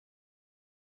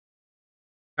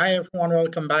Hi everyone,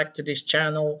 welcome back to this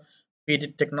channel,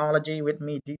 Feed Technology with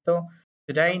me, Dito.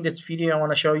 Today in this video, I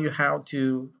want to show you how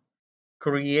to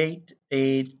create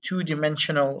a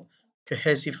two-dimensional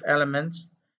cohesive elements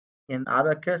in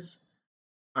Abacus.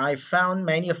 I found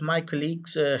many of my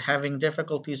colleagues having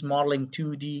difficulties modeling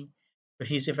 2D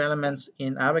cohesive elements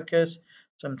in Abacus.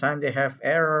 Sometimes they have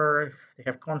error, they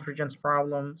have convergence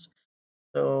problems.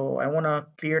 So I want to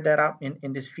clear that up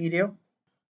in this video,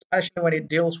 especially when it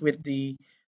deals with the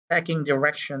stacking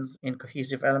directions in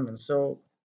cohesive elements. So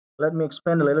let me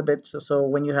explain a little bit. So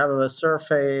when you have a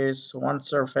surface, one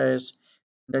surface,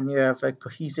 then you have a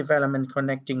cohesive element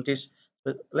connecting this.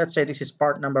 Let's say this is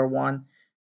part number one,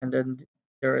 and then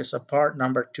there is a part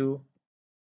number two.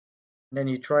 And then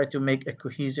you try to make a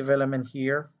cohesive element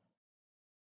here,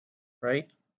 right?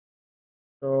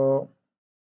 So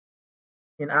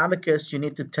in Abacus, you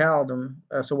need to tell them.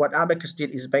 So what Abacus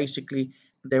did is basically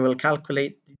they will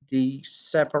calculate the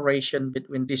separation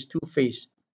between these two phases,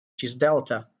 which is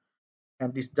delta.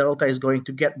 And this delta is going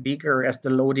to get bigger as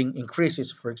the loading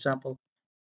increases. For example,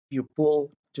 you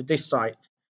pull to this side.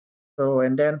 So,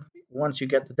 and then once you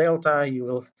get the delta, you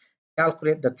will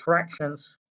calculate the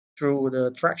tractions through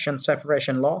the traction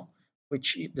separation law,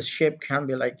 which the shape can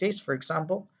be like this, for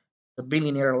example, the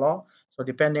bilinear law. So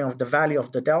depending on the value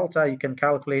of the delta, you can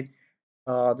calculate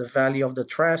the value of the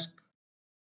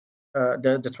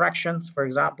the tractions, for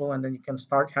example, and then you can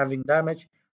start having damage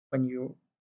when you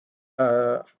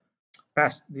uh,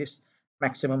 pass this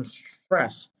maximum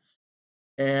stress.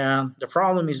 And the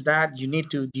problem is that you need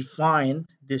to define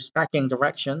the stacking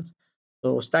direction.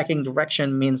 So stacking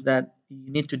direction means that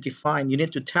you need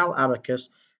to tell Abacus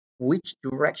which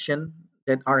direction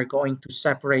that are going to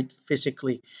separate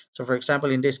physically. So for example,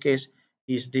 in this case,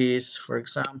 is this, for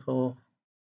example,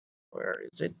 where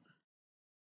is it?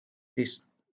 This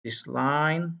this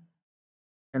line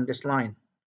and this line.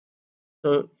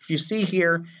 So if you see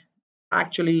here,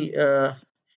 actually,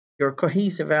 your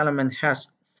cohesive element has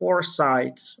four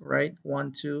sides, right?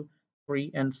 One, two, three,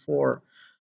 and four.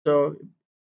 So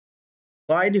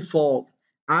by default,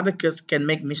 Abacus can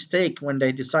make mistake when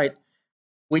they decide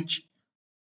which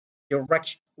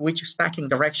which stacking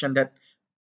direction that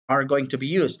are going to be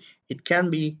used. It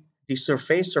can be the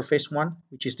surface one,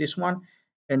 which is this one,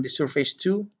 and the surface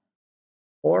two,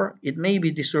 or it may be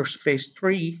the surface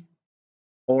three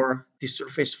or the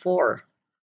surface four.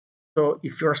 So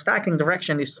if your stacking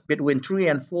direction is between three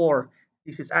and four,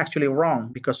 this is actually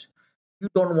wrong because you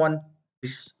don't want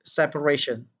this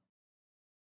separation.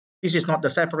 This is not the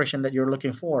separation that you're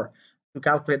looking for to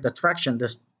calculate the traction.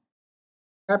 The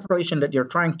separation that you're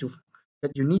trying to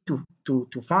that you need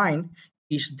to find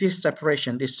is this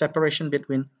separation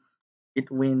between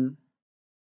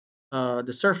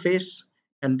the surface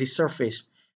and the surface.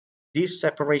 This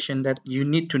separation that you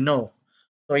need to know.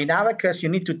 So in Abacus, you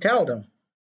need to tell them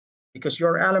because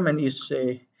your element is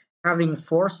having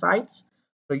four sides.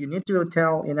 So you need to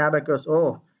tell in Abacus,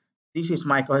 oh, this is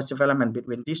my cohesive element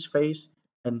between this face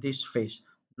and this face,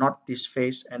 not this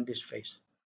face and this face.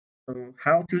 So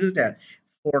how to do that?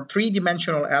 For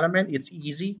three-dimensional element, it's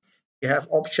easy. You have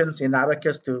options in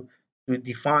Abacus to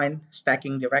define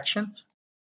stacking directions.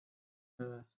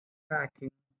 Stacking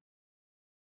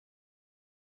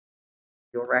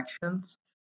directions.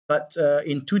 But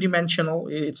in two-dimensional,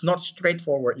 it's not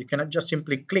straightforward. You cannot just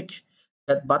simply click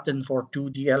that button for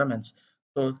 2D elements.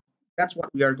 So that's what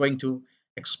we are going to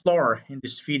explore in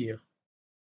this video.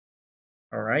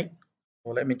 All right.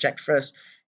 So let me check first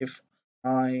if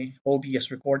my OBS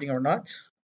is recording or not.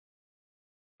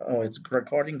 Oh, it's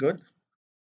recording. Good.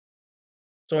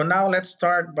 So now let's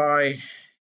start by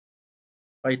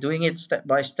doing it step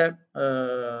by step.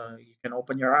 You can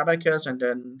open your Abacus and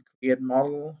then create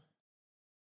model.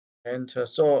 And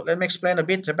so let me explain a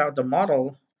bit about the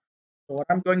model. So what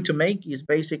I'm going to make is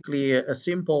basically a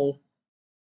simple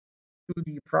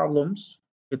 2D problems.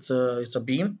 It's a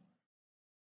beam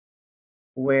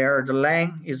where the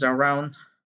length is around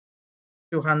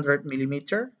 200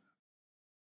 millimeter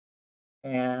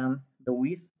and the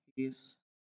width is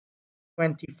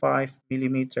 25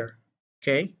 millimeter.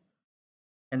 Okay,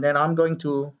 and then I'm going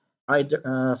to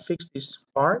either fix this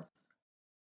part,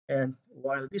 and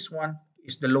while this one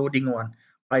is the loading one,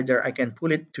 either I can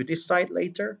pull it to this side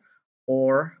later,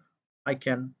 or I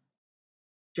can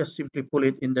just simply pull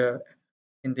it in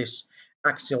this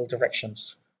axial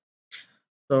directions.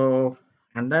 So,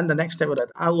 and then the next step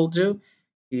that I will do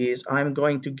is I'm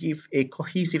going to give a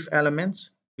cohesive element,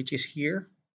 which is here.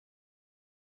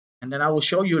 And then I will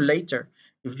show you later,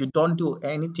 if you don't do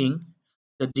anything,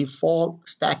 the default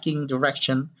stacking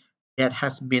direction that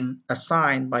has been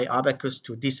assigned by Abacus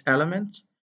to this element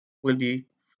will be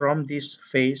from this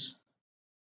face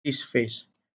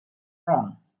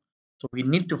wrong. So we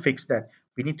need to fix that.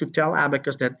 We need to tell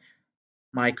Abacus that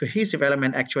my cohesive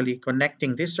element actually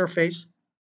connecting this surface,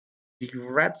 the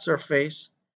red surface,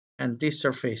 and this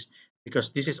surface,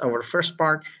 because this is our first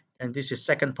part and this is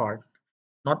second part,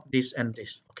 not this and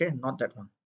this. Okay, not that one,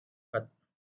 but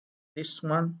this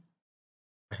one.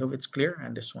 I hope it's clear,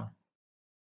 and this one.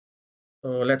 So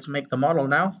let's make the model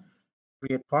now.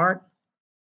 Create part,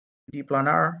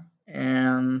 dplanar,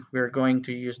 and we're going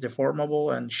to use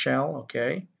deformable and shell.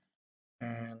 Okay,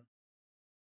 and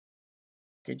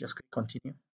okay, just click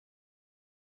continue.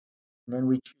 And then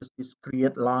we choose this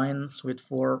create lines with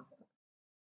 4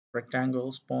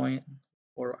 rectangles point,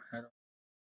 or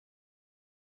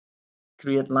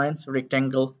create lines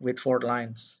rectangle with 4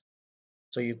 lines.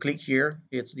 So you click here,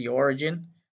 it's the origin,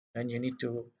 and you need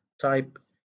to type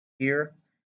here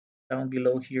down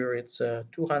below here, it's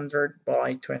 200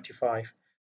 by 25,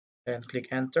 and click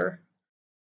enter.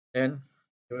 Then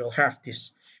you will have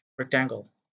this rectangle,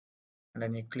 and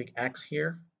then you click X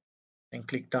here and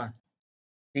click done.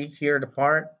 See here the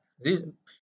part,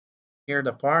 here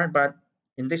the part, but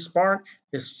in this part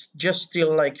it's just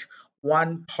still like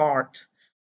one part.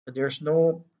 There's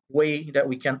no way that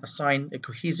we can assign a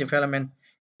cohesive element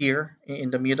here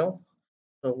in the middle.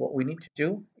 So what we need to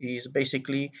do is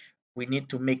basically we need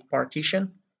to make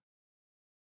partition.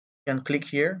 You can click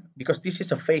here because this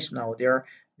is a face now.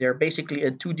 They're basically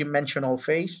a two-dimensional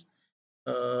face.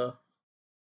 So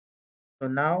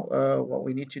now what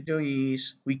we need to do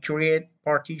is we create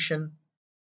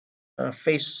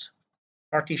face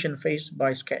partition face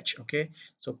by sketch. Okay,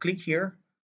 so click here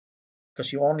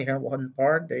because you only have one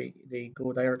part. They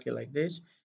go directly like this,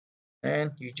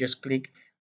 and you just click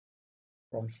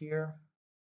from here,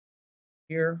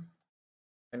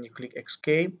 and you click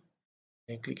escape,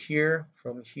 and click here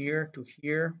from here to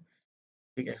here,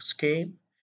 click escape.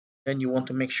 Then you want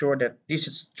to make sure that this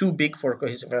is too big for a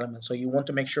cohesive element. So you want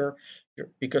to make sure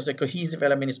because the cohesive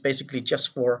element is basically just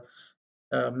for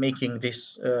making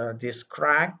this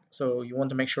crack. So you want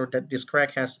to make sure that this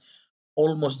crack has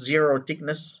almost zero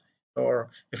thickness, or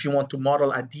if you want to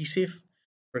model adhesive,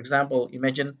 for example,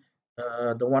 imagine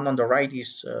the one on the right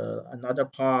is another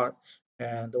part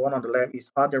and the one on the left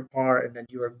is other part, and then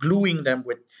you are gluing them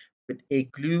with a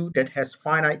glue that has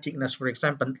finite thickness, for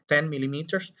example 10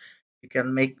 millimeters. You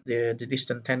can make the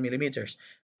distance 10 millimeters,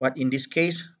 but in this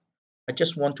case I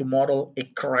just want to model a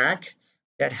crack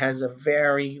that has a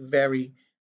very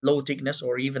low thickness,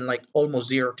 or even like almost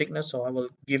zero thickness. So I will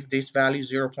give this value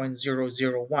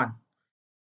 0.001,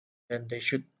 and they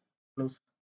should close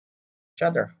each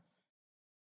other.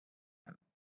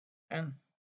 And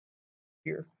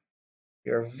here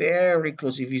they are very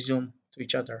close if you zoom to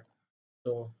each other.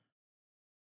 So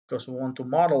because we want to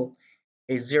model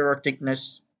a zero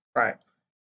thickness crack.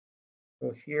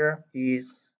 So here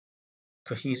is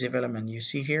cohesive element you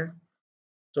see here.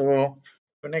 So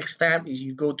the next step is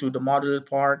you go to the model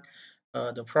part,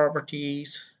 the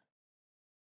properties,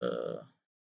 uh,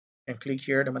 and click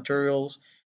here the materials.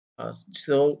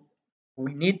 So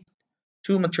we need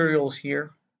two materials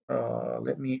here.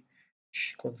 Let me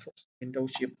control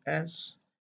Windows Shift S.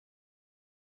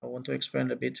 I want to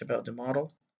explain a bit about the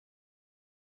model.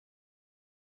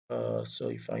 So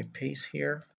if I paste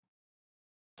here,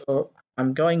 so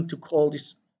I'm going to call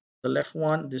this the left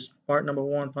one, this part number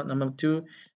one, part number two.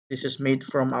 This is made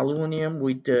from aluminum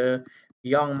with the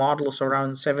young models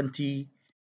around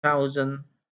 70,000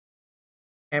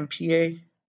 MPa,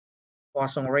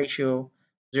 Poisson ratio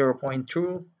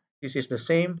 0.2. This is the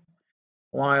same.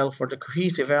 While for the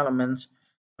cohesive elements,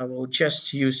 I will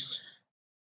just use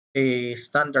a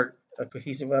standard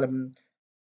cohesive element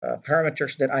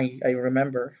parameters that I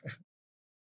remember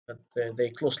that they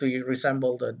closely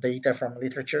resemble the data from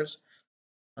literatures.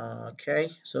 Okay,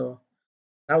 so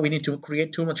now we need to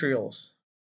create two materials.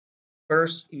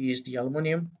 First is the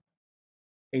aluminum,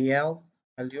 Al,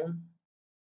 alum.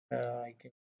 I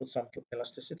can put some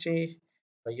elasticity.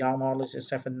 The Young model is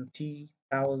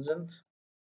 70,000,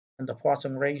 and the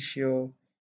Poisson ratio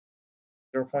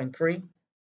 0.3.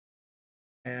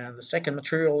 And the second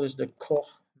material is the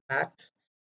comat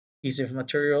adhesive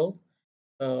material.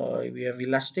 We have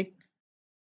elastic.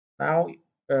 Now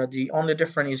the only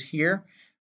difference is here.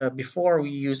 Before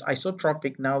we use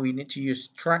isotropic, now we need to use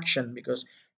traction, because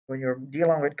when you're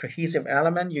dealing with cohesive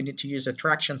element, you need to use a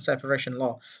traction separation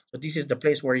law. So this is the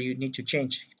place where you need to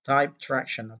change type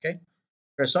traction. Okay,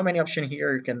 there's so many options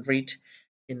here you can read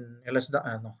in no,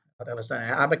 not LSD,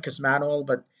 Abacus manual,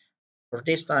 but for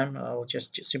this time I'll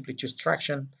just simply choose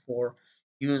traction for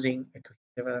using a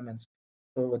cohesive element.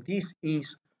 So this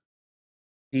is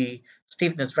the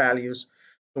stiffness values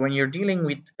So when you're dealing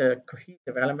with a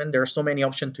cohesive element, there are so many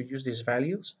options to use these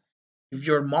values. If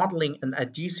you're modeling an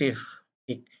adhesive,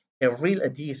 a, a real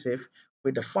adhesive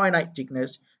with a finite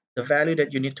thickness, the value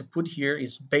that you need to put here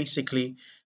is basically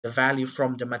the value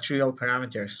from the material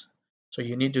parameters. So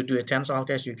you need to do a tensile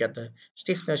test, you get the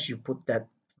stiffness, you put that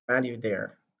value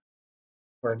there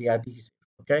for the adhesive,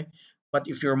 okay? But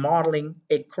if you're modeling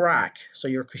a crack, so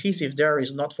your cohesive there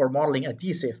is not for modeling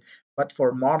adhesive, but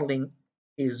for modeling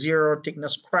a zero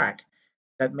thickness crack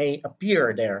that may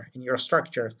appear there in your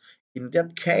structure. In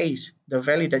that case, the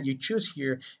value that you choose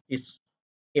here is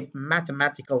a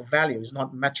mathematical value, it's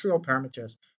not material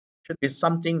parameters. It should be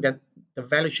something that the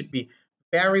value should be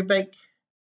very big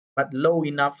but low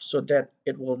enough so that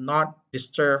it will not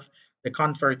disturb the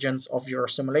convergence of your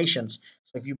simulations.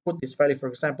 So if you put this value, for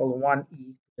example, 1e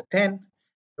to the 10,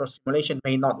 your simulation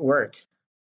may not work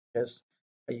because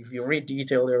if you read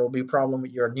detail, there will be a problem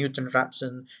with your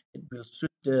Newton-Raphson. It will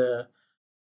suit the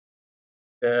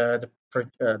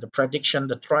prediction,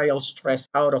 the trial stress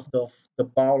out of the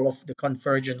ball of the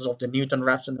convergence of the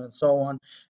Newton-Raphson and so on.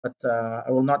 But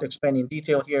I will not explain in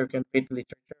detail here. You can read the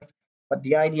literature. But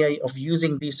the idea of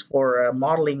using this for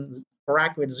modeling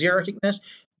crack with zero thickness,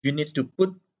 you need to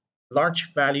put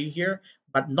large value here,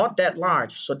 but not that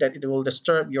large so that it will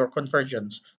disturb your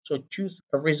convergence. So choose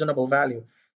a reasonable value.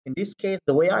 In this case,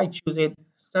 the way I choose it,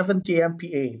 70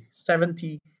 MPa,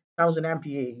 70,000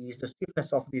 MPa is the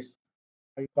stiffness of this,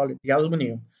 I call it the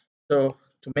aluminum. So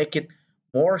to make it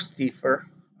more stiffer,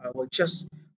 I will just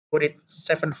put it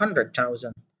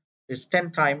 700,000. It's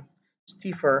 10 times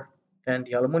stiffer than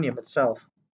the aluminum itself,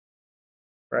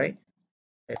 right?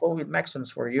 I hope it makes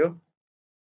sense for you.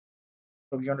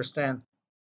 Hope you understand.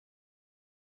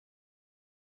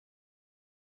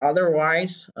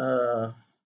 Otherwise,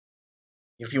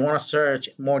 if you want to search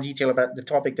more detail about the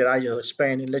topic that I just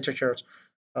explained in literature,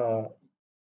 you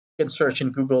can search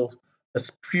in Google a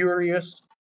spurious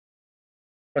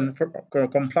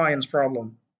compliance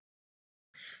problem.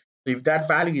 So if that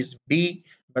value is big,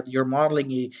 but you're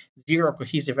modeling a zero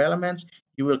cohesive elements,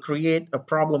 you will create a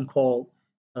problem called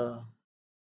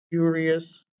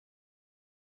spurious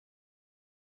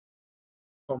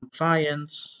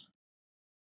compliance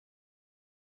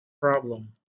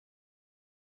problem,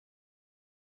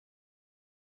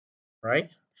 right?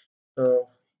 So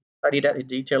study that in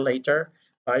detail later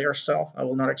by yourself. I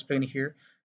will not explain it here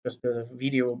because the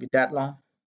video will be that long.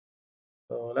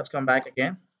 So let's come back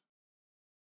again.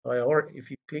 So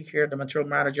if you click here, the material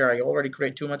manager, I already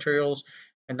create two materials,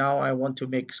 and now I want to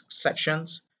make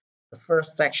sections. The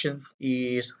first section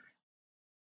is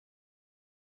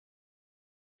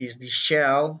the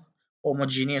shell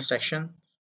homogeneous section.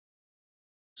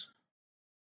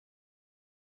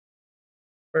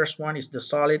 First one is the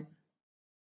solid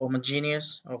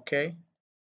homogeneous. Okay.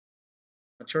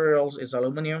 Materials is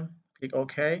aluminum. Click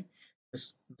OK.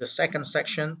 The second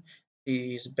section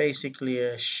is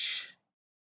basically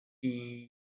the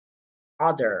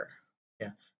other.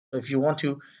 Yeah. So if you want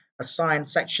to assign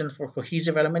section for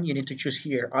cohesive element, you need to choose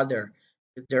here other.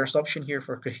 There's option here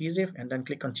for cohesive, and then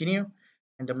click continue.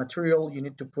 And the material, you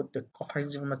need to put the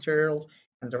cohesive materials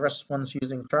and the rest ones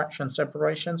using traction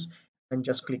separations, and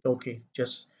just click OK.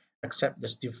 Just accept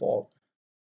this default.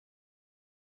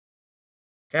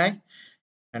 Okay.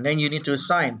 And then you need to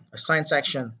assign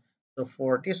section. So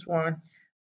for this one,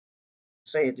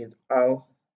 say it is all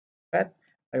set.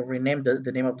 I renamed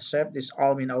the name of the set. This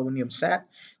all in aluminum set.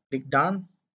 Click done.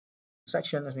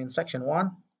 Section is in section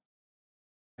 1.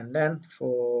 And then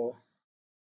for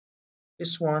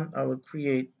this one, I will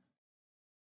create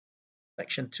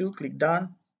section 2. Click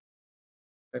done.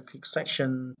 I click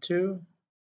section 2.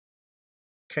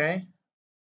 Okay.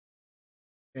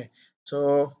 Okay.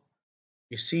 So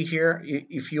you see here,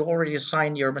 if you already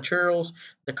assigned your materials,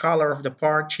 the color of the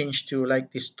part changed to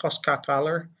like this Tosca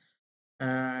color.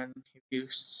 And if you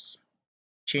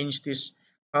change this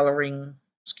coloring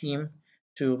scheme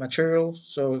to materials,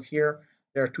 so here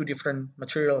there are two different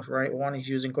materials, right? One is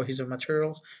using cohesive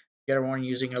materials, the other one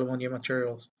using aluminum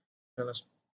materials. So let's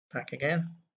back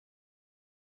again.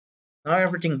 Now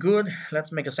everything good.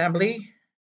 Let's make assembly.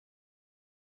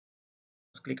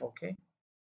 Let's click OK.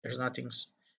 There's nothing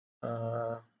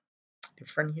uh,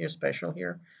 different here, special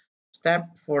here.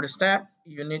 Step for the step,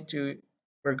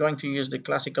 we're going to use the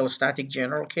classical static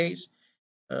general case.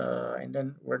 And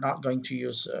then we're not going to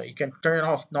use, you can turn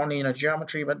off nonlinear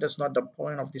geometry, but that's not the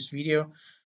point of this video.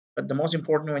 But the most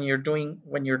important when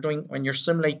you're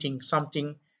simulating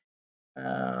something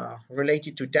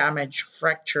related to damage,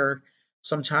 fracture,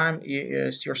 sometimes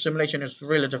your simulation is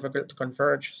really difficult to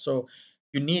converge. So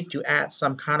you need to add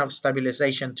some kind of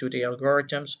stabilization to the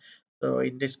algorithms So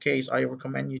in this case, I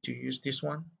recommend you to use this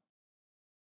one.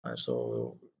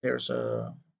 So there's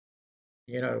a,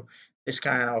 you know, this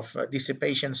kind of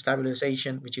dissipation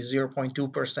stabilization, which is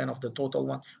 0.2% of the total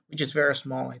one, which is very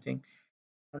small, I think.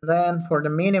 And then for the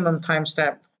minimum time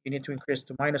step, you need to increase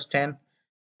to -10,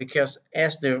 because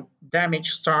as the damage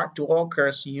start to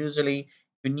occur, usually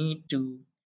you need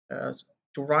uh,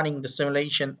 to running the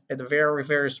simulation at a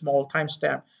very small time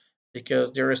step,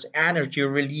 because there is energy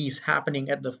release happening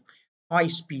at the high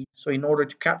speed. So in order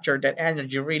to capture that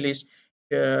energy release,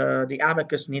 the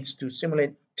abacus needs to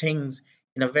simulate things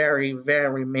in a very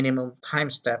minimum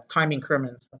time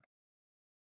increment.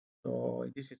 So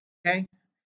this is okay.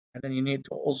 And then you need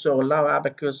to also allow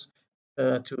abacus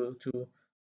to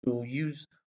use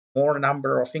more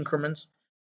number of increments.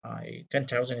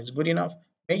 10,000 is good enough.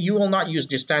 You will not use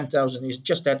this 10,000. It's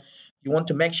just that you want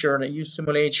to make sure that your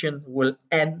simulation will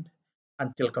end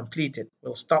until completed,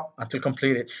 will stop until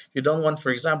completed. You don't want,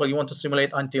 for example, you want to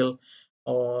simulate until,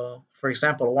 for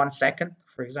example, 1 second.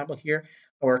 For example, here,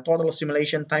 our total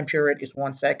simulation time period is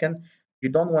 1 second. You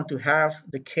don't want to have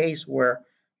the case where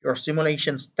your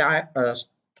simulation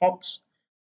stops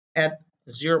at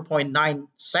 0.9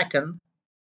 second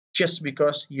just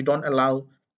because you don't allow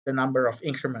the number of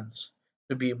increments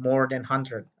to be more than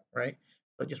 100, right?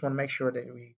 So I just want to make sure that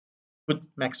we put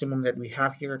maximum that we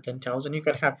have here, 10,000. You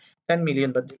can have 10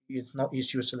 million, but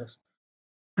it's useless.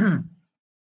 All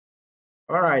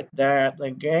right, that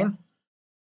again.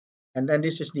 And then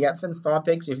this is the advanced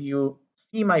topics. If you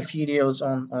see my videos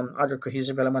on other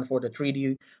cohesive element for the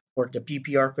 3D or the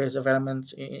PPR cohesive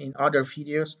elements in other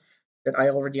videos that I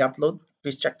already upload,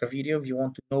 please check the video if you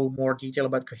want to know more detail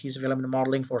about cohesive element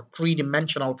modeling for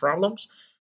three-dimensional problems.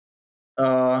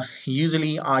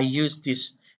 Usually I use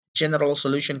this general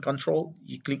solution control.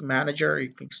 You click manager,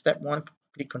 you click step one,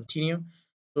 click continue.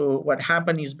 So what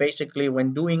happened is basically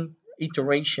when doing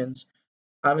iterations,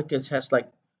 Abacus has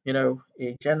like,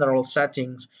 a general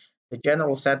settings. The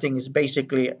general setting is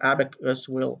basically Abacus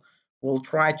will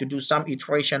try to do some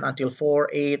iteration until 4,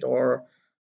 8, or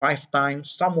 5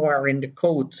 times somewhere in the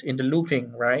code in the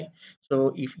looping, right?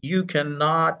 So if you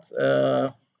cannot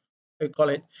I call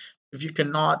it, if you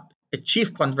cannot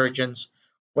achieve convergence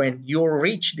when you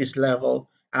reach this level,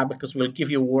 Abacus will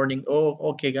give you a warning.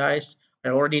 Oh, okay, guys, I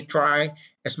already try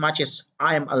as much as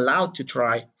I am allowed to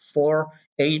try, 4,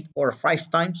 8, or 5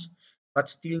 times, but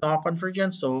still no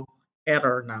convergence. So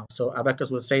error now. So Abacus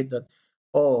will say that,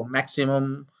 oh,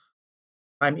 maximum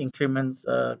time increments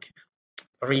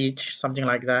reach, something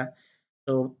like that.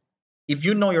 So if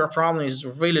you know your problem is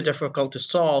really difficult to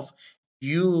solve,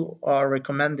 you are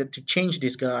recommended to change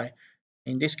this guy.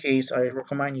 In this case, I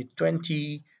recommend you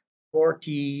 20,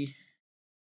 40,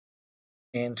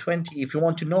 and 20. If you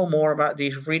want to know more about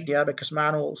these, read the Abacus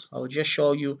manuals. I'll just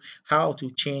show you how to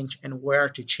change and where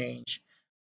to change.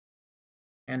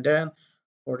 And then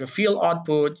for the field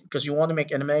output, because you want to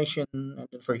make animation, and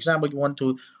for example, you want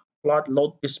to plot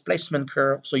load displacement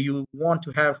curve, so you want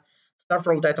to have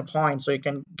several data points so you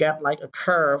can get like a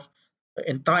curve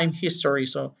in time history.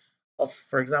 So of,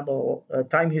 for example,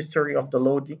 time history of the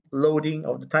loading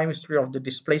of the time history of the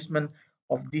displacement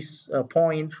of this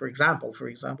point, for example.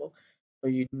 So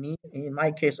you need, in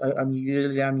my case, I'm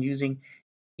using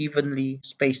evenly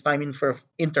spaced time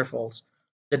intervals.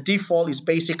 The default is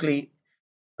basically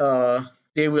uh,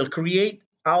 they will create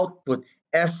output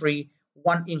every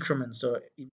one increment. So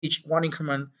in each one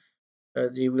increment,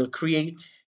 they will create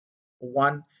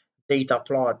one data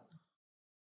plot.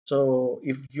 So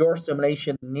if your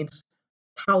simulation needs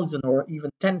 1,000 or even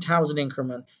 10,000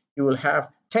 increment, you will have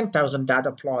 10,000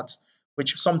 data plots,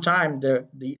 which sometimes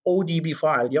the ODB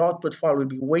file, the output file, will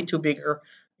be way too bigger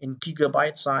in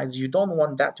gigabyte size. You don't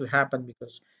want that to happen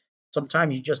because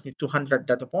sometimes you just need 200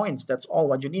 data points. That's all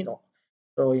what you need.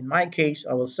 So in my case,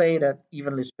 I will say that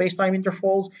evenly spacetime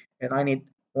intervals, and I need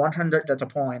 100 data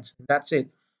points. That's it.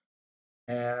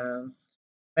 And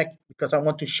because I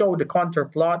want to show the contour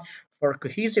plot for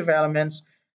cohesive elements,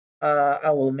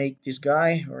 I will make this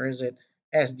guy, where is it?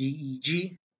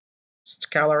 SDEG,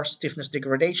 scalar stiffness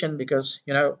degradation, because,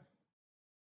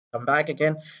 come back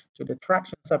again to the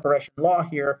traction separation law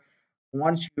here.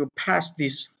 Once you pass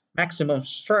this maximum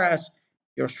stress,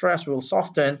 your stress will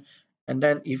soften. And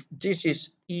then if this is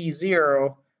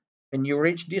E0, when you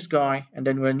reach this guy, and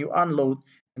then when you unload,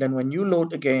 and then when you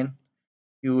load again,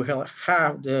 you will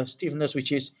have the stiffness,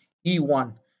 which is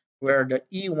E1, where the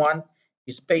E1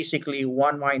 is basically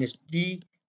 1 minus D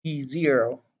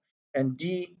E0. And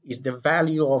D is the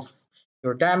value of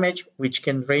your damage, which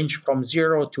can range from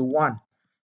 0 to 1.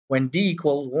 When D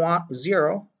equals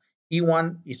 0,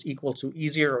 E1 is equal to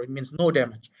E0. It means no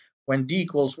damage. When D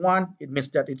equals 1, it means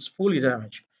that it's fully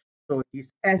damaged. So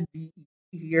this SDE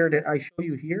here that I show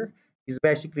you here is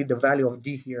basically the value of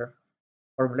D here,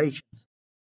 formulations.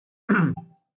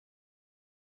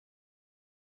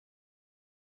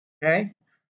 Okay,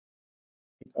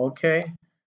 okay.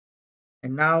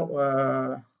 And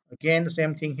now, again, the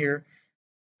same thing here.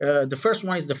 The first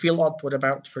one is the field output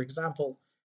about, for example,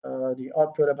 the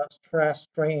output about stress,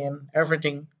 strain,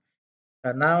 everything.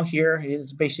 Now here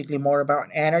is basically more about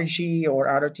energy or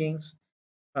other things.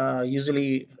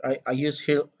 Usually, I use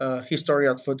history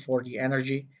output for the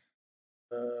energy.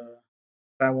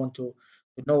 If I want to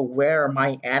know where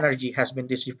my energy has been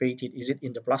dissipated, is it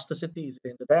in the plasticity, is it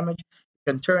in the damage?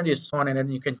 You can turn this on and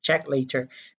then you can check later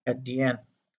at the end.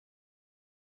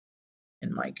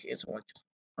 In my case, I want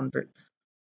 100,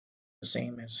 the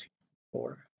same as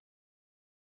before.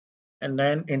 And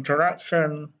then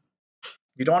interaction,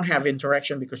 you don't have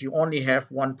interaction because you only have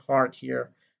one part here.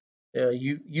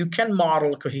 You can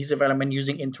model cohesive element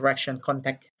using interaction,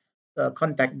 contact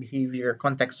behavior,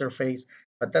 contact surface,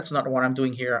 but that's not what I'm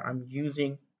doing here. I'm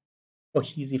using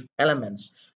cohesive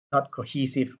elements, not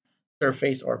cohesive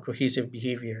surface or cohesive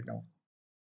behavior. No.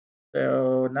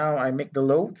 So now I make the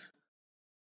load.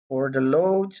 For the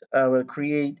load, I will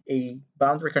create a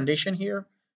boundary condition here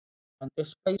on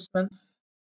displacement.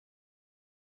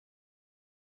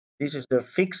 This is the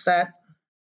fixed set,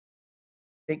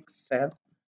 fixed set,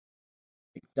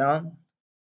 fixed down.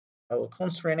 I will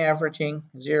constrain everything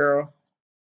 0,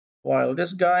 while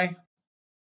this guy,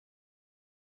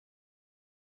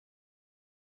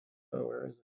 so where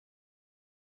is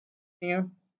it?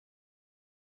 New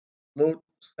load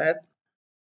set,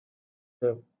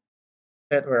 the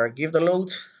set where I give the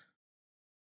load,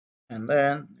 and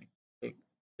then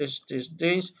this,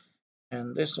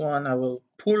 and this one I will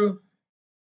pull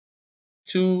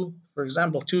for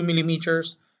example, 2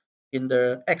 millimeters in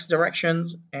the x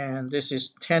directions, and this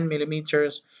is 10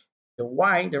 millimeters the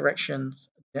y direction,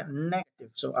 the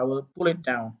negative. So I will pull it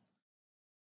down.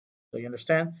 So you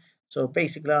understand? So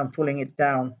basically, I'm pulling it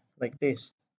down like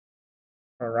this.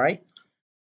 All right.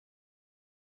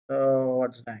 So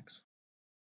what's next?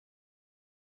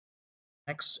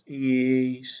 Next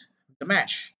is the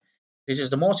mesh. This is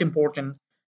the most important.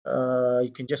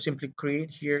 You can just simply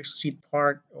create here seed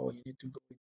part, or you need to go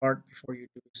with part before you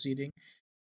do seeding.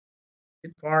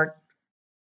 Seed part.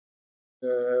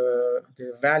 The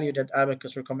value that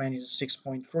ABAQUS recommend is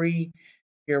 6.3.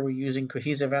 Here we're using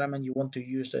cohesive element. You want to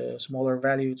use the smaller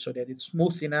value so that it's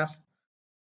smooth enough.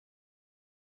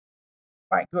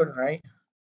 Quite good, right?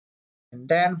 And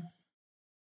then,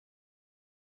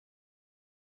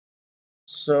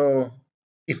 so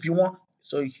if you want,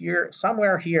 so here,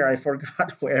 somewhere here, I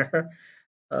forgot where.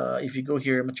 If you go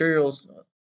here, materials,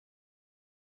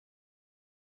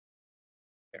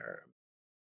 where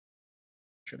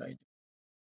should I do?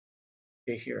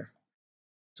 Okay, here.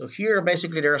 So here,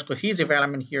 basically, there's cohesive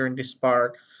element here in this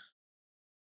part.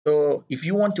 So if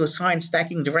you want to assign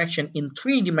stacking direction in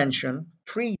three-dimension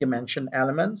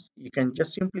elements, you can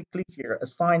just simply click here,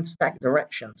 assign stack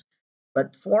directions.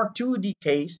 But for 2D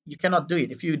case, you cannot do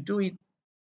it. If you do it,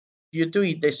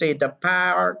 they say the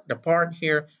part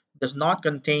here does not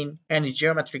contain any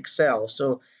geometric cell.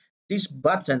 So this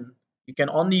button, you can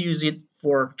only use it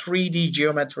for 3D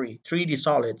geometry, 3D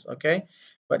solids, okay?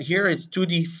 But here is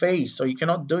 2D face, so you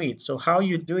cannot do it. So how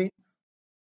you do it?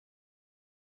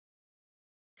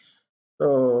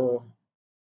 So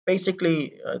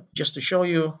basically, just to show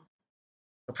you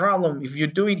the problem, if you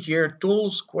do it here,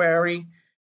 tools, query,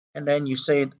 and then you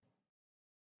say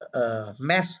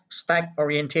mesh stack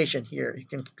orientation here, you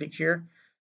can click here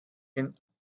and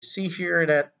see here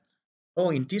that, oh,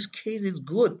 in this case it's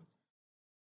good.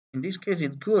 In this case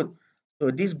it's good. So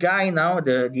this guy now,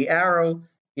 the arrow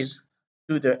is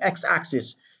to the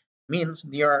x-axis, means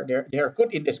they are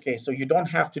good in this case. So you don't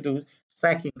have to do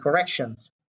stacking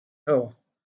corrections. Oh,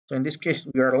 so in this case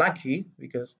we are lucky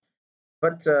because,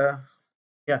 but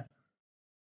yeah.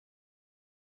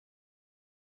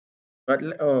 But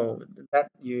oh,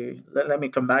 that you let me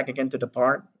come back again to the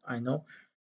part. I know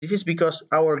this is because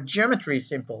our geometry is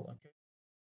simple.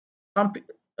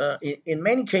 Okay, in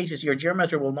many cases your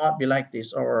geometry will not be like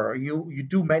this, or you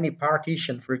do many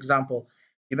partition. For example,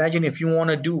 imagine if you want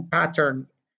to do pattern.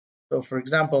 So for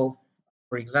example,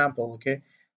 okay,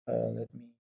 let me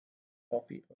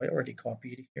copy. I already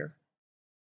copied it here.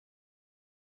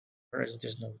 Where is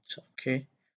this note? Okay,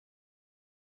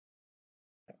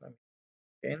 let me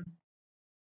in.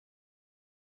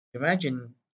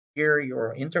 Imagine here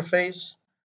your interface,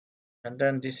 and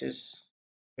then this is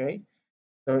okay.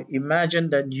 So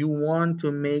imagine that you want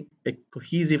to make a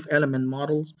cohesive element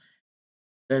model,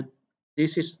 that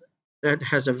this is that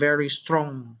has a very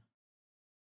strong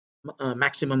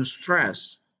maximum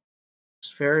stress.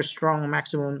 It's very strong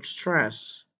maximum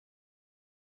stress.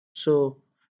 So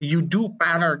you do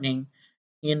patterning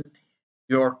in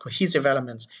your cohesive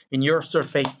elements in your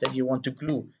surface that you want to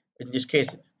glue. In this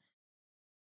case,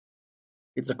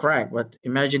 it's a crack, but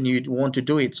imagine you want to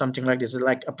do it something like this,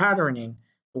 like a patterning.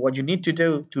 What you need to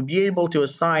do to be able to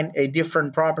assign a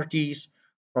different properties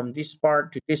from this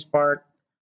part to this part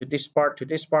to this part to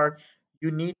this part,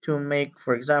 you need to make,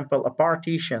 for example, a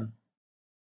partition.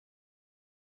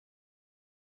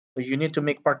 So you need to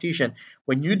make partition.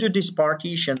 When you do this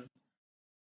partition,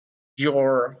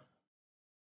 your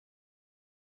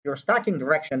your stacking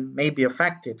direction may be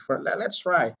affected. For let's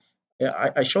try.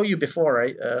 Yeah, I show you before,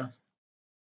 right?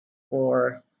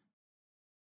 For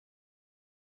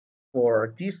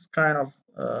this kind of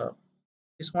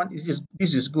this one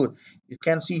this is good. You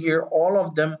can see here all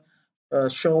of them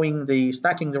showing the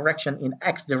stacking direction in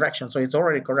X direction, so it's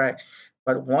already correct.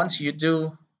 But once you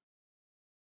do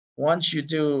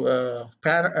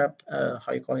pattern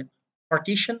how you call it,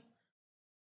 partition.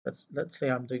 Let's say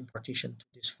I'm doing partition to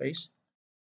this face.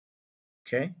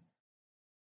 Okay,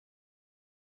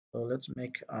 so let's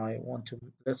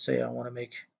say I want to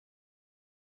make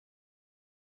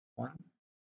one,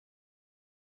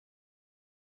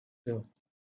 two.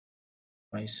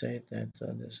 I say that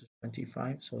this is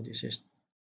 25, so this is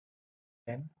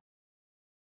 10.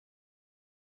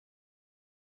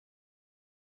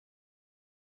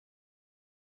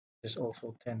 This is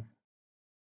also 10.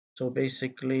 So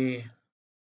basically,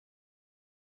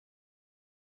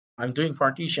 I'm doing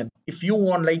partition. If you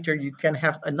want later, you can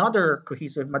have another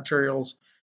cohesive materials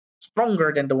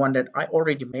stronger than the one that I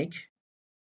already make,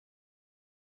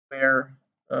 where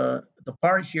the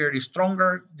part here is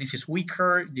stronger, this is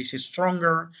weaker, this is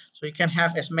stronger. So you can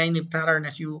have as many pattern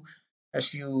as you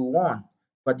want.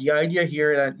 But the idea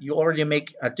here that you already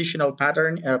make additional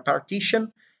pattern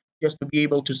partition just to be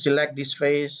able to select this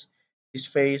face, this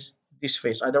face, this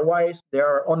face. Otherwise, there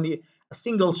are only a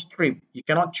single strip. You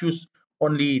cannot choose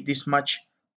only this much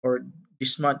or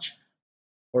this much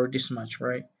or this much,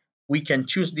 right? We can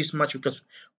choose this much because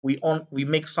we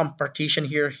make some partition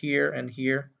here, here, and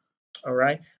here. All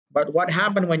right. But what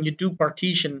happened when you do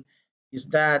partition is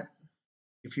that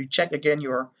if you check again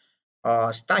your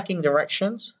stacking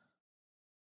directions,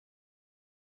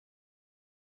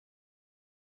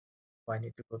 I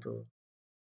need to go to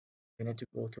you need to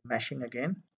go to meshing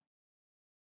again.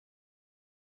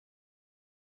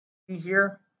 See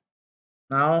here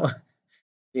now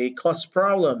they cause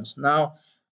problems. Now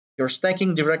your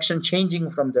stacking direction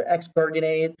changing from the x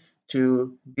coordinate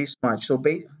to this much. So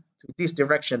to this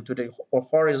direction to the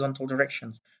horizontal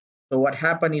directions. So what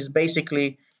happened is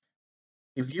basically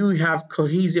if you have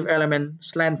cohesive element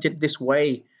slanted this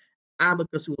way,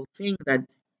 abacus will think that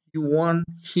you want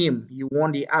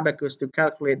the abacus to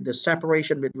calculate the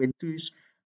separation between this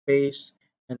face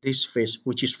and this face,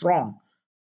 which is wrong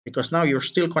because now you're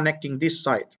still connecting this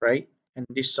side, right? And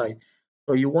this side.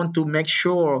 So you want to make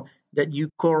sure that you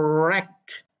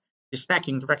correct the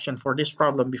stacking direction for this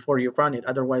problem before you run it.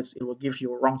 Otherwise, it will give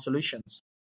you wrong solutions.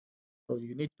 So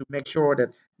you need to make sure that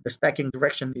the stacking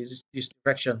direction is this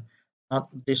direction, not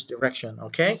this direction.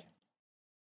 Okay.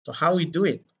 So how we do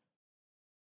it?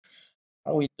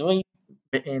 How we do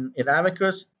it in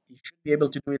Abacus? You should be able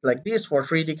to do it like this for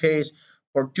 3D case.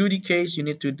 For 2D case, you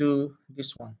need to do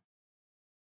this one.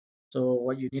 So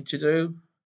what you need to do,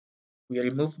 we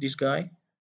remove this guy.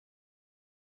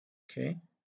 Okay.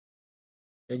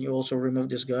 Then you also remove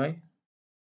this guy.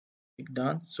 Click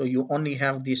done. So you only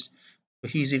have these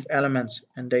cohesive elements,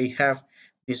 and they have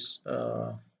this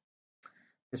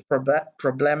this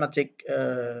problematic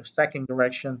stacking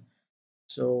direction.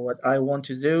 So what I want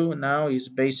to do now is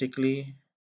basically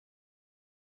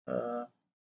uh,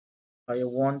 I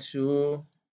want to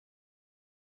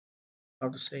how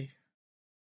to say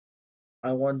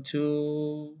I want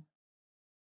to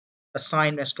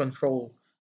assign mesh control.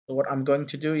 So what I'm going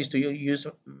to do is to use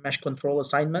mesh control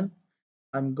assignment.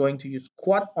 I'm going to use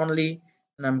quad only,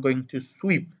 and I'm going to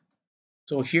sweep.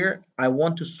 So here I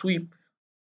want to sweep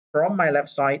from my left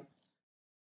side,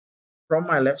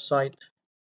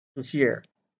 to here.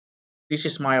 This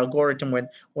is my algorithm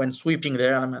when sweeping the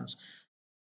elements.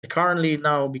 Currently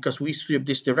now, because we sweep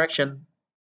this direction,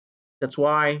 that's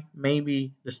why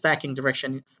maybe the stacking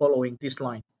direction is following this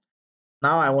line.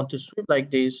 Now I want to sweep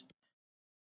like this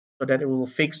so that it will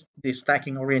fix the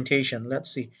stacking orientation.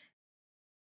 Let's see.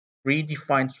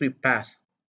 Redefine sweep path.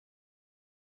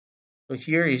 So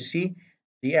here you see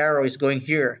the arrow is going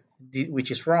here, which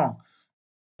is wrong.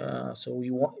 So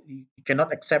you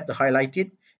cannot accept the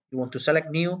highlighted. You want to select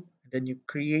new, then you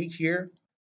create here,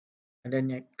 and then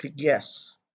you click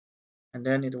yes, and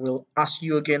then it will ask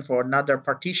you again for another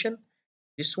partition,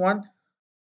 this one,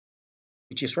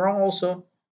 which is wrong also.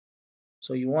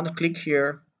 So you want to click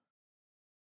here,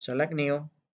 select new,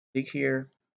 click here,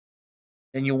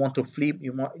 then you want to flip,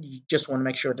 you just want to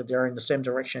make sure that they're in the same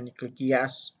direction. You click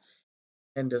yes,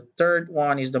 and the third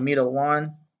one is the middle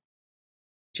one,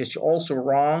 which is also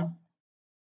wrong.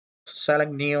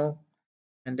 Select new,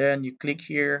 and then you click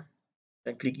here,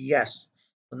 then click yes.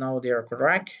 So now they are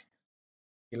correct.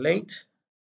 Delete,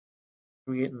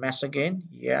 create mess again,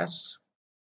 yes,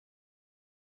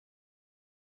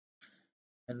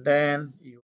 and then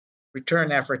you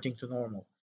return everything to normal.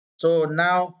 So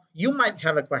now you might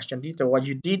have a question, Dito. What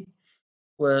you did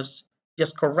was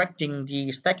just correcting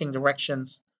the stacking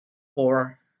directions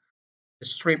for the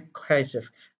strip cohesive,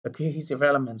 the cohesive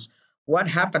elements. What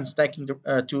happens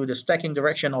to the stacking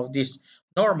direction of these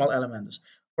normal elements?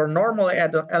 For normal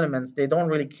elements, they don't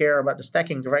really care about the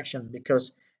stacking direction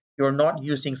because you're not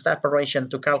using separation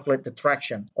to calculate the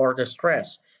traction or the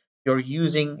stress. You're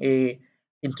using a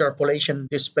interpolation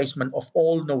displacement of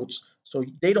all nodes. So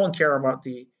they don't care about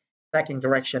the stacking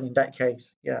direction in that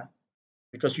case. Yeah,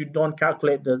 because you don't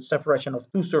calculate the separation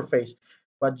of two surfaces,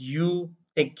 but you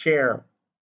take care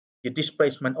the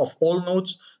displacement of all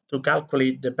nodes to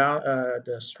calculate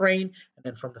the strain, and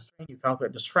then from the strain you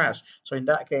calculate the stress. So in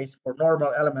that case, for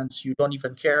normal elements, you don't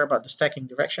even care about the stacking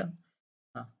direction.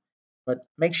 Uh, but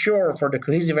make sure for the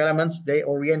cohesive elements, they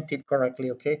orient it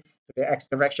correctly, okay, to the x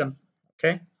direction,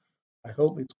 okay? I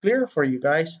hope it's clear for you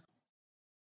guys.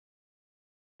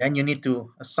 Then you need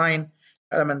to assign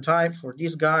element type for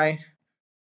this guy,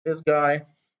 this guy.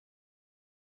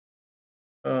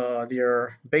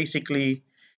 They're basically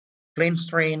plane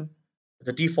strain.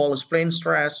 The default is plane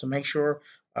stress, so make sure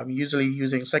I'm usually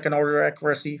using second order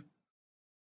accuracy.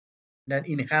 Then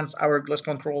enhance hourglass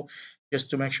control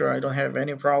just to make sure I don't have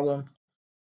any problem.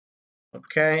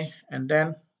 Okay, and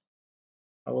then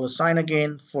I will assign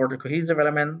again for the cohesive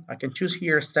element. I can choose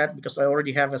here set because I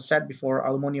already have a set before,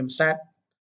 aluminum set.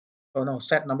 Oh no,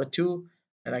 set number 2,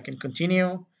 and I can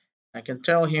continue. I can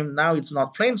tell him now it's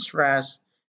not plane stress,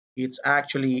 it's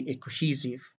actually a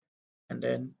cohesive, and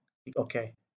then click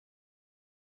OK.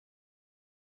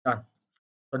 Done.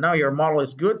 So now your model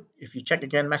is good. If you check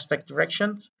again mass stack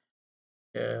directions,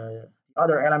 the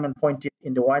other element pointed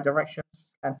in the y direction,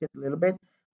 slanted a little bit,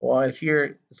 while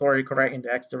here it's already correct in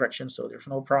the x direction, so there's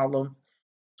no problem.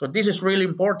 So this is really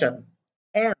important.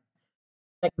 And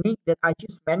technique that I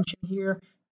just mentioned here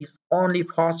is only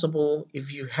possible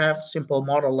if you have simple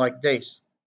model like this.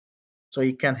 So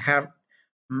you can have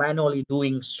manually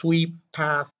doing sweep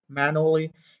path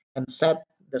manually and set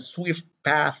the sweep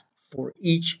path for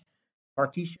each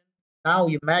partition. Now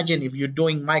imagine if you're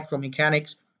doing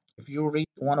micromechanics, if you read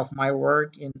one of my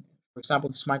work in, for example,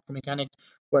 this micromechanics,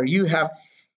 where you have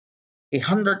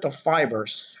 100 of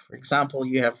fibers. For example,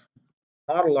 you have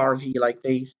model RV like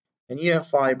this, and you have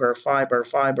fiber, fiber,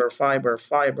 fiber, fiber,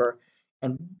 fiber,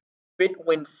 and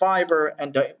between fiber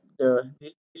and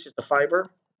this is the fiber,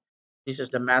 this is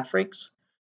the matrix,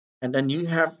 and then you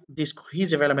have this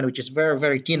cohesive element which is very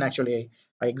very thin. Actually,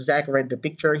 I exaggerate the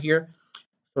picture here.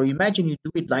 So imagine you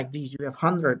do it like this. You have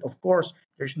 100. Of course,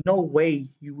 there's no way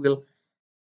you will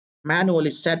manually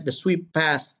set the sweep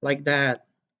path like that,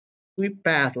 sweep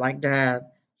path like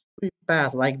that, sweep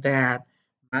path like that,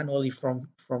 manually from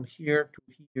here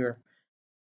to here.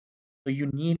 So you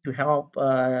need to help.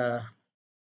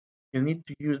 You need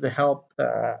to use the help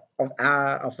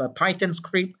of a Python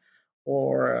script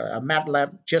or a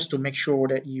MATLAB just to make sure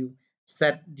that you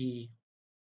set the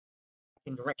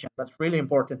direction. That's really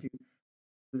important to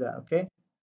do that. Okay,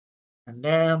 and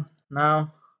then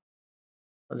now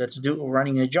let's do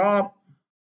running a job.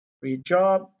 Create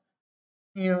job,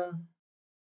 new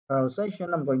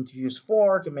session. I'm going to use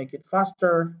 4 to make it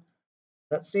faster.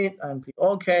 That's it. I'm click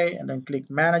OK and then click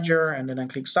manager and then I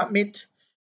click submit.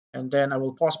 And then I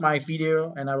will pause my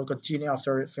video and I will continue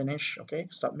after it finish. Okay,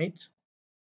 submit.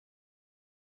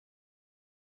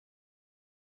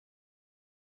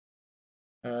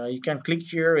 You can click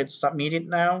here. It's submitted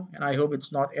now, and I hope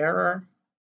it's not error.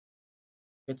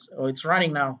 It's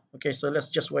running now. Okay, so let's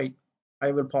just wait.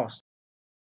 I will pause.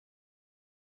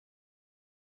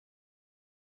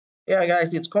 Yeah,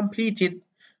 guys, it's completed.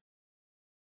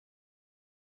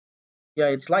 Yeah,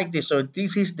 it's like this. So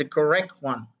this is the correct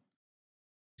one.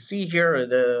 See here,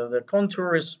 the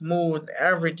contour is smooth.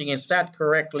 Everything is set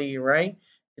correctly, right?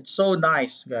 It's so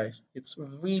nice, guys. It's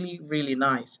really really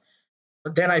nice.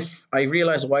 But then I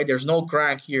realized why there's no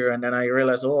crack here, and then I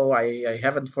realized, oh, I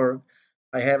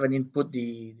haven't input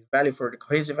the value for the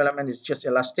cohesive element. It's just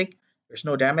elastic. there's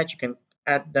no damage, you can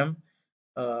add them.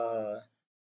 Uh,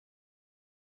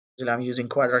 I'm using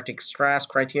quadratic stress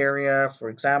criteria. For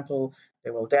example,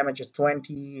 they will damage at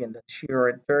 20 and the shear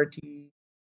at 30.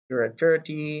 You're at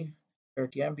 30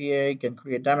 MPa, can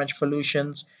create damage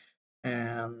solutions.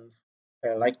 And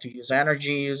I like to use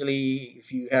energy usually.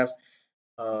 If you have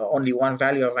only one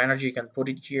value of energy, you can put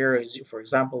it here, is for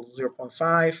example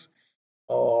 0.5.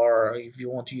 Or if you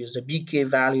want to use the BK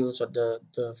value, so the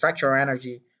fracture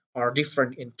energy are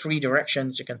different in three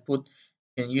directions, you can put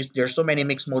and use. There's so many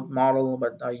mixed mode model,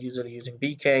 but I usually using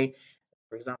BK.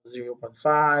 For example,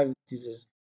 0.5. This is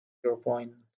 0.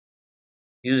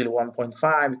 Usually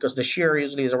 1.5 because the shear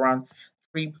usually is around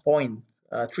 3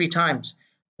 times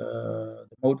the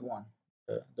mode one.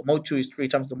 The mode two is 3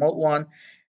 times the mode one,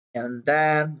 and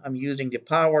then I'm using the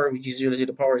power, which is usually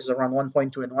the power is around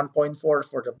 1.2 and 1.4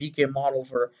 for the BK model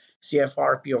for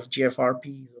CFRP of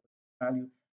GFRP. So value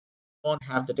don't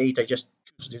have the data, just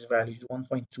choose this value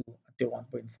 1.2 until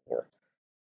 1.4.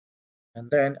 And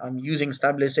then I'm using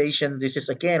stabilization. This is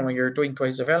again when you're doing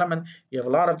cohesive element, you have a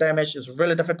lot of damage. It's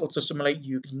really difficult to simulate.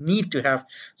 You need to have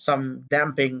some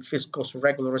damping, viscous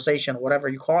regularization, whatever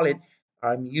you call it.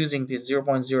 I'm using this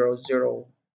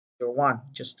 0.0001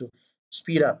 just to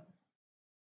speed up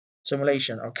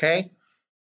simulation. Okay.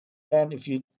 And if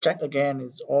you check again,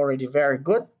 it's already very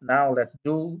good. Now let's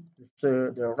do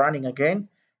the running again.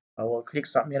 I will click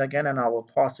submit again and I will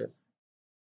pause it.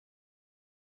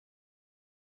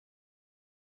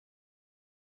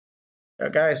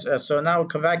 Guys, so now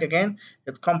come back again.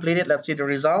 It's completed. Let's see the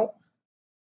result.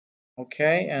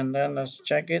 Okay, and then let's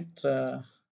check it.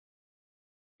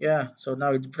 Yeah, so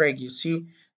now it's break. You see,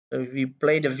 so if we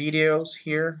play the videos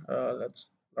here,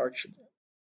 let's large.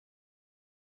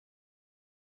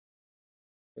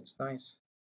 It's nice.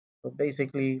 So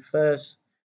basically, first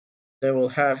they will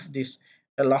have this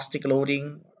elastic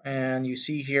loading, and you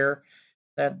see here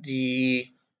that the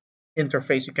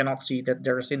interface, you cannot see that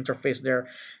there is interface there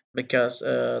because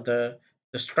the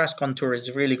stress contour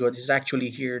is really good. It's actually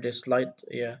here, this light,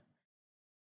 yeah.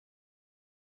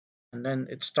 And then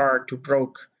it start to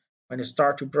broke. When it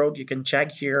start to broke, you can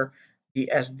check here the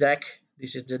SDEC.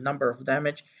 This is the number of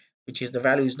damage, which is the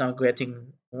value is now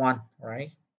getting 1,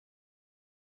 right?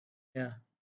 Yeah.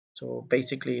 So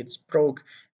basically it's broke.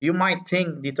 You might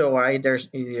think, Dito, why there's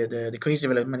the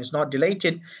cohesive element is not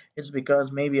deleted. It's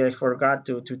because maybe I forgot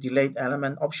to delete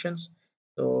element options.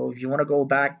 So if you want to go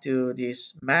back to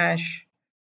this mesh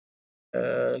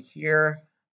here,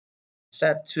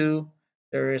 set to,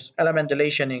 there is element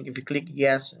deletion. If you click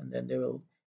yes, and then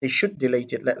they should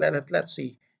delete it. Let's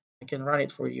see. I can run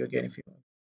it for you again if you want.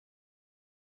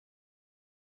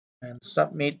 And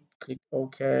submit, click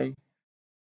OK,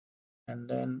 and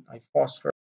then I pause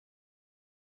for.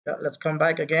 Yeah, let's come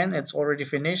back again. It's already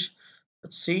finished.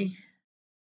 Let's see.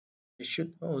 They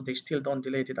should. Oh, they still don't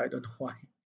delete it. I don't know why.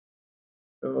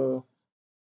 So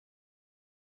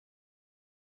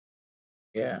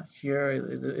yeah, here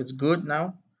it's good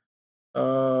now.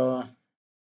 So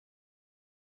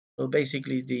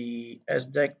basically the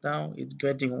SDEC now it's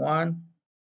getting 1.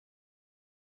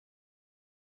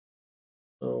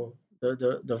 So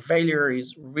the failure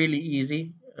is really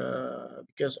easy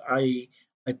because I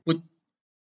put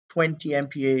 20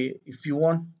 MPa. If you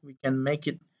want, we can make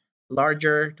it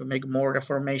larger to make more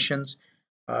deformations.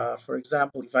 For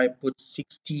example, if I put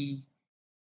 60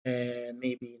 and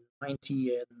maybe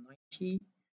 90 and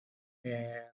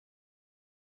 90,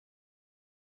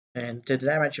 and the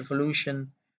damage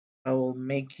evolution, I will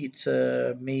make it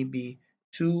maybe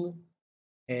 2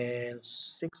 and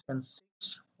 6 and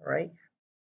 6, right?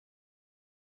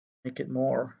 Make it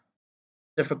more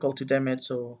difficult to damage.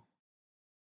 So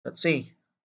let's see.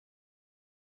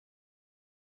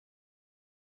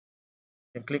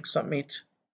 And click submit.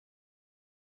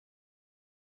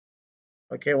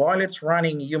 Okay, while it's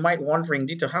running, you might wondering,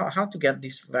 Dito, how to get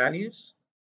these values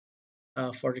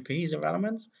for the cohesive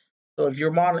elements. So if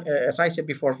you're model, as I said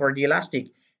before, for the elastic,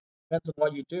 depends on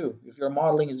what you do. If you're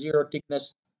modeling zero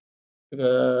thickness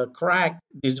crack,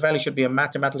 this value should be a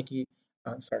mathematically,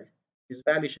 sorry, this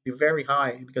value should be very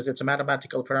high because it's a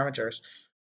mathematical parameters.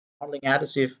 Modeling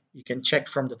adhesive, you can check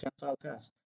from the tensile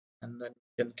test, and then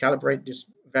you can calibrate these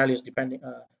values depending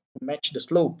to match the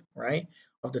slope, right,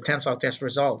 of the tensile test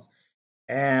results.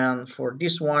 And for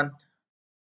this one,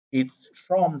 it's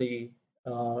from the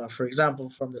for example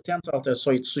from the tensile test,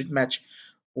 so it should match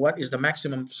what is the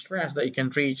maximum stress that you can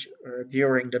reach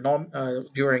during the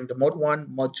during the mode 1,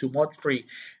 mode 2, mode 3.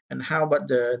 And how about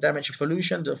the damage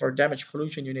evolution? For damage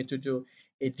evolution, you need to do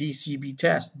a DCB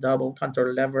test, double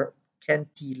cantilever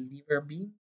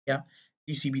beam, yeah,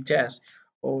 DCB test.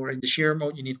 Or in the shear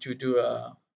mode, you need to do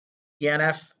a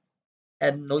ENF,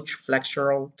 end notch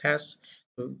flexural test.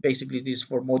 So basically, this is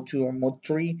for mode 2 or mode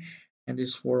 3, and this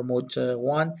is for mode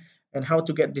 1. And how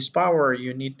to get this power,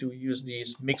 you need to use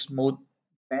this mixed mode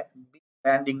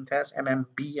banding test,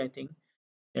 MMB, I think.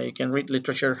 Yeah, you can read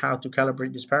literature how to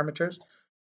calibrate these parameters,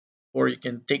 or you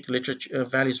can take literature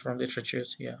values from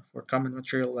literatures. Yeah, for common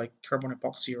material like carbon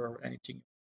epoxy or anything,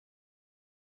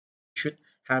 you should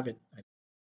have it.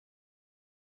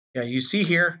 Yeah, you see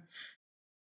here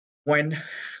when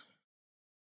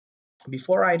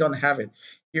before I don't have it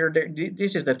here.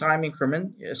 This is the time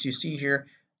increment. As you see here,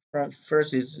 from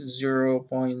first is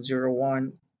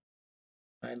 0.01,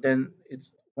 and then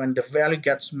it's when the value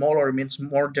gets smaller, it means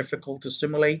more difficult to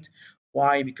simulate.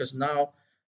 Why? Because now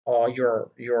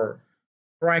your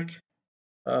crack,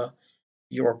 uh,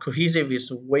 your cohesive is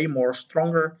way more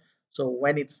stronger. So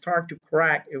when it starts to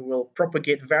crack, it will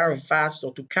propagate very fast.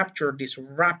 So to capture these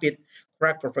rapid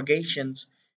crack propagations,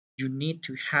 you need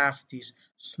to have this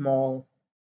small,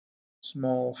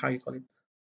 how you call it,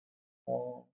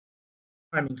 small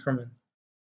time increment.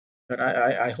 But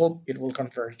I hope it will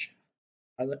converge.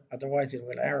 Otherwise, it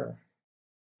will error.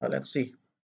 Let's see.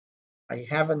 I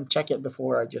haven't checked it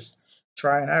before. I just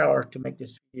try and error to make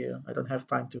this video. I don't have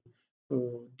time to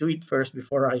do it first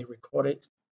before I record it.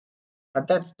 But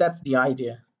that's the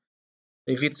idea.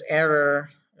 If it's error,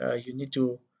 you need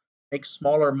to make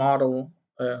smaller model.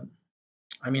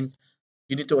 I mean,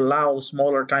 you need to allow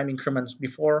smaller time increments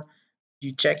before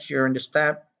you check here in the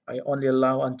step. I only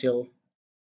allow until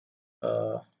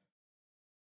uh,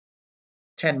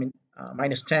 10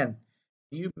 minus 10.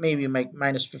 You maybe make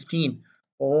minus 15,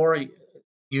 or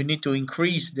you need to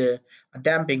increase the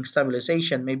damping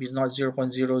stabilization. Maybe it's not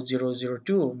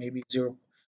 0.0002, maybe 0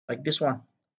 like this one.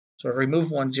 So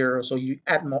remove 1 0. So you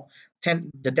add more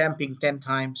 10 the damping 10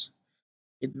 times.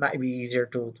 It might be easier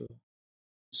to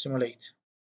simulate.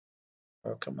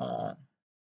 Oh, come on.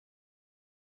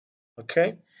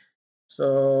 Okay.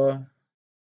 So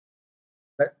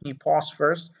let me pause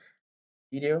first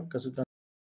video because it's gonna.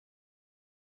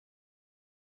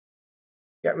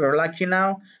 Yeah, we're lucky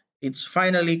now. It's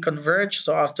finally converged.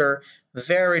 So after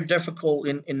very difficult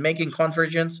in making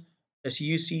convergence, as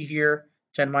you see here,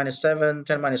 10 minus 7,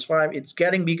 10 minus 5, it's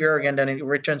getting bigger again, then it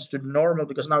returns to normal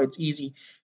because now it's easy to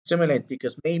simulate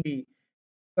because maybe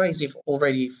guys if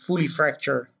already fully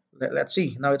fractured. Let's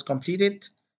see. Now it's completed.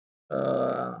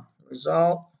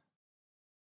 Result.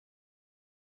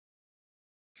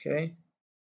 Okay.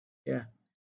 Yeah.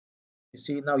 You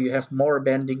see now you have more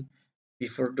bending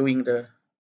before doing the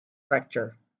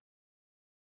fracture.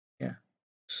 Yeah.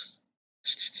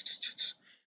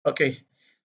 Okay.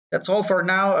 That's all for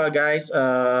now, guys.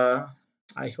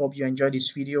 I hope you enjoyed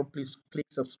this video. Please click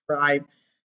subscribe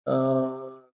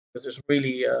because it's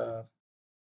really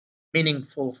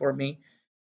meaningful for me.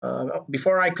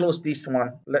 Before I close this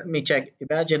one, let me check.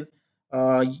 Imagine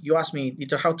you asked me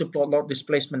how to plot load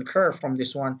displacement curve from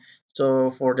this one. So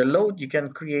for the load, you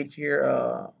can create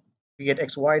here, create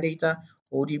XY data,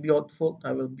 ODB output.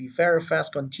 I will be very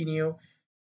fast, continue,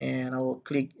 and I will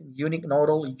click unique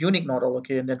nodal,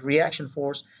 okay, and then reaction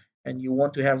force. And you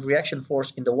want to have reaction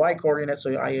force in the Y coordinate,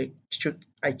 so I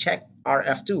check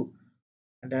RF2,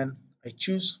 and then I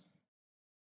choose.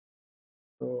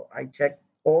 So I check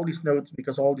all these nodes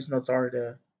because all these nodes are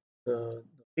the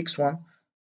fixed one,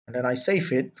 and then I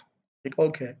save it, click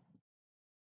OK.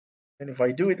 And if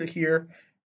I do it here,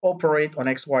 operate on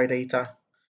XY data,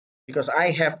 because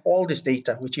I have all this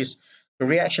data, which is the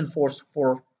reaction force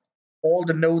for all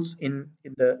the nodes in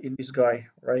this guy,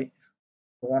 right?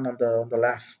 The one on the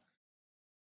left.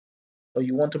 So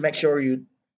you want to make sure you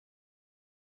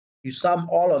sum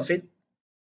all of it.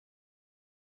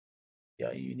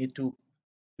 Yeah, you need to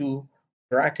do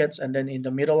brackets, and then in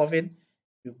the middle of it,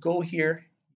 you go here,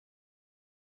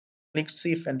 click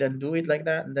shift, and then do it like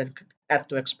that, and then add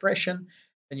to expression.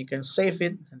 Then you can save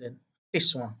it, and then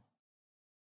this one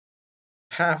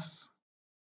have.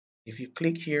 If you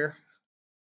click here,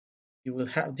 you will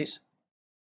have this,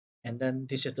 and then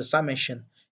this is the summation.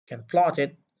 You can plot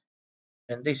it,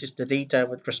 and this is the data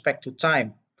with respect to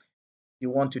time. You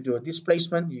want to do a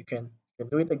displacement, you can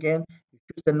do it again. You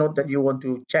choose the node that you want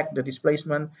to check the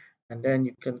displacement, and then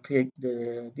you can click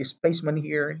the displacement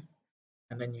here,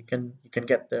 and then you can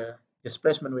get the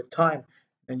displacement with time.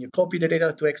 Then you copy the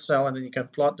data to Excel, and then you can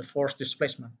plot the force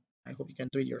displacement. I hope you can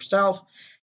do it yourself.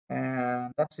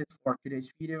 And that's it for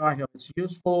today's video. I hope it's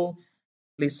useful.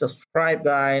 Please subscribe,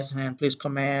 guys, and please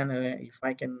comment. If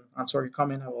I can answer your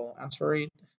comment, I will answer it.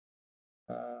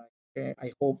 Okay,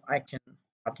 I hope I can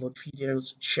upload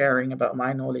videos sharing about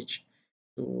my knowledge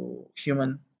to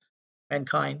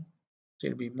mankind, so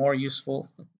it'll be more useful.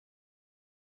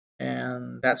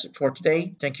 And that's it for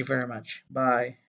today. Thank you very much. Bye.